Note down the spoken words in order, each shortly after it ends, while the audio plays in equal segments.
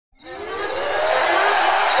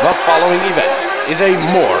The following event is a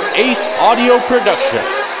More Ace audio production.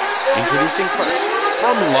 Introducing first,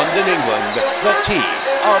 from London, England, the team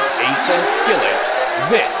of Ace and Skillit.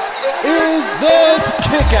 This is The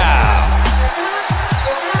Kickout!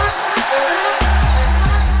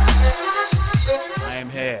 I am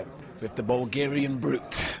here with the Bulgarian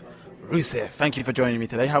brute, Rusev. Thank you for joining me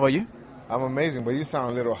today. How are you? I'm amazing, but you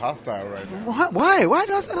sound a little hostile right now. What? Why? Why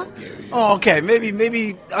do I say that? Oh, okay.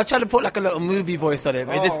 Maybe I'll try to put like a little movie voice on it.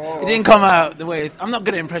 But it didn't come out the way. I'm not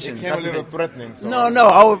good at impressions. It came a little threatening. So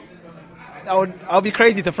No. I'll be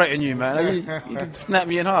crazy to threaten you, man. You can snap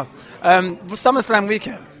me in half. SummerSlam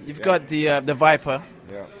weekend. You've got the Viper.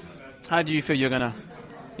 Yeah. How do you feel you're gonna?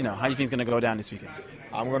 How do you think it's gonna go down this weekend?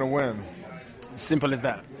 I'm gonna win. Simple as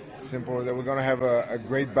that. Simple as that. We're gonna have a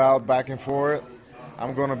great bout back and forth.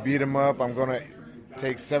 I'm going to beat him up. I'm going to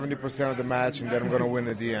take 70% of the match, and then I'm going to win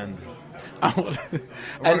at the end. I'm going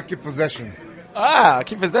to keep possession.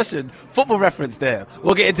 Keep possession. Football reference there.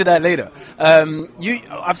 We'll get into that later.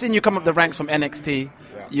 I've seen you come up the ranks from NXT.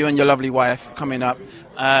 Yeah. You and your lovely wife coming up.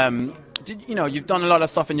 You've done a lot of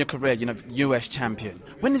stuff in your career. US champion.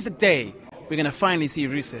 When is the day we're going to finally see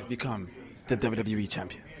Rusev become the WWE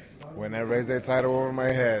champion? When I raise that title over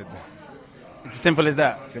my head. It's as simple as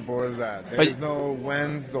that. Simple as that. There's no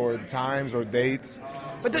whens or times or dates.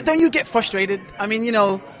 But don't you get frustrated? I mean,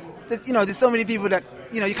 there's so many people that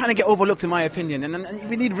you kind of get overlooked, in my opinion, and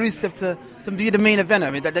we need Rusev to be the main event.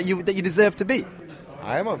 I mean, that you deserve to be.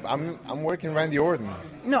 I'm working Randy Orton.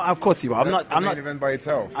 No, of course you are. I'm not event by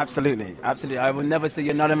itself. Absolutely. I will never say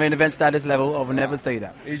you're not a main event status level. I will never say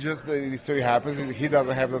that. It happens. He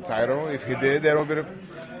doesn't have the title. If he did, that would be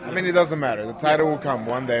it doesn't matter. The title will come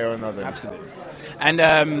one day or another. Absolutely. And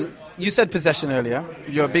you said possession earlier.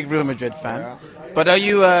 You're a big Real Madrid fan. Yeah. But are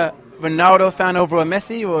you a Ronaldo fan over a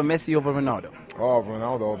Messi or a Messi over Ronaldo? Oh,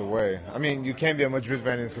 Ronaldo all the way. I mean, you can't be a Madrid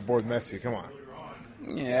fan and support Messi. Come on.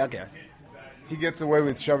 Yeah, I guess. He gets away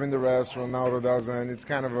with shoving the refs. Ronaldo doesn't. It's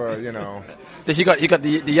kind of a. He got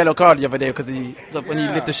the yellow card the other day because when he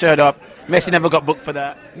lifted the shirt up, Messi never got booked for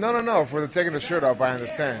that. No. For the taking the shirt off, I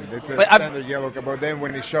understand. It's a standard yellow card. But then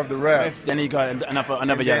when he shoved the ref, then he got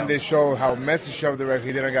another yellow. Then they show how Messi shoved the ref.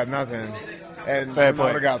 He didn't got nothing, and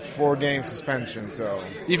Ronaldo got 4-game suspension. So.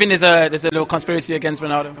 Do you think there's a little conspiracy against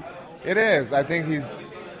Ronaldo? It is. I think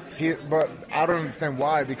but I don't understand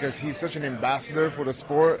why, because he's such an ambassador for the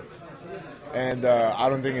sport. And I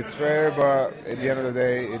don't think it's fair, but at the end of the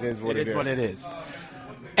day, it is what it is. It is what it is.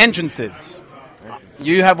 Entrances.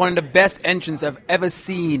 You have one of the best entrances I've ever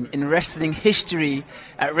seen in wrestling history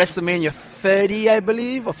at WrestleMania 30, I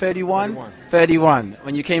believe, or 31? 31,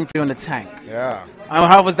 when you came through on the tank. Yeah.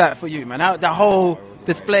 How was that for you, man? How the whole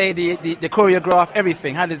display, the choreograph,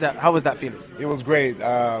 everything, how was that feeling? It was great.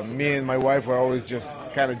 Me and my wife were always just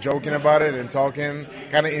kind of joking about it and talking,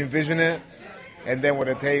 kind of envisioning it. And then when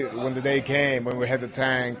the day came, when we had the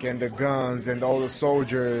tank and the guns and all the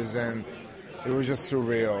soldiers, and it was just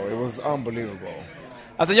surreal. It was unbelievable.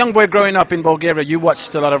 As a young boy growing up in Bulgaria, you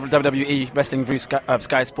watched a lot of WWE wrestling through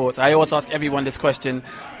Sky Sports. I always ask everyone this question.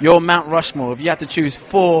 Your Mount Rushmore, if you had to choose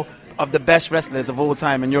 4 of the best wrestlers of all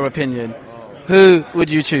time, in your opinion, who would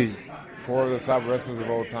you choose? 4 of the top wrestlers of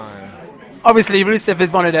all time. Obviously, Rusev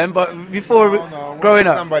is one of them, but before growing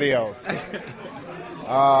up. Somebody else.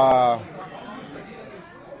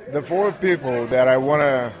 The 4 people that I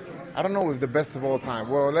don't know if the best of all time.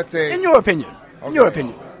 Well, let's say... In your opinion. Okay. In your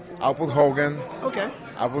opinion. I'll put Hogan. Okay.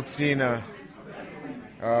 I'll put Cena.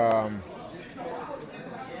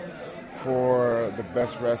 For the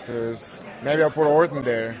best wrestlers. Maybe I'll put Orton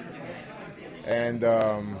there. And,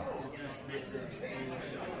 the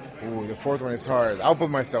 4th one is hard. I'll put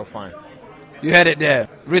myself fine. You had it there.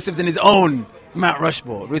 Rusev's in his own Mount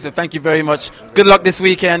Rushmore. Rusev, thank you very much. Good luck this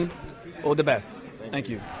weekend. All the best. Thank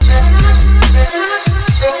you.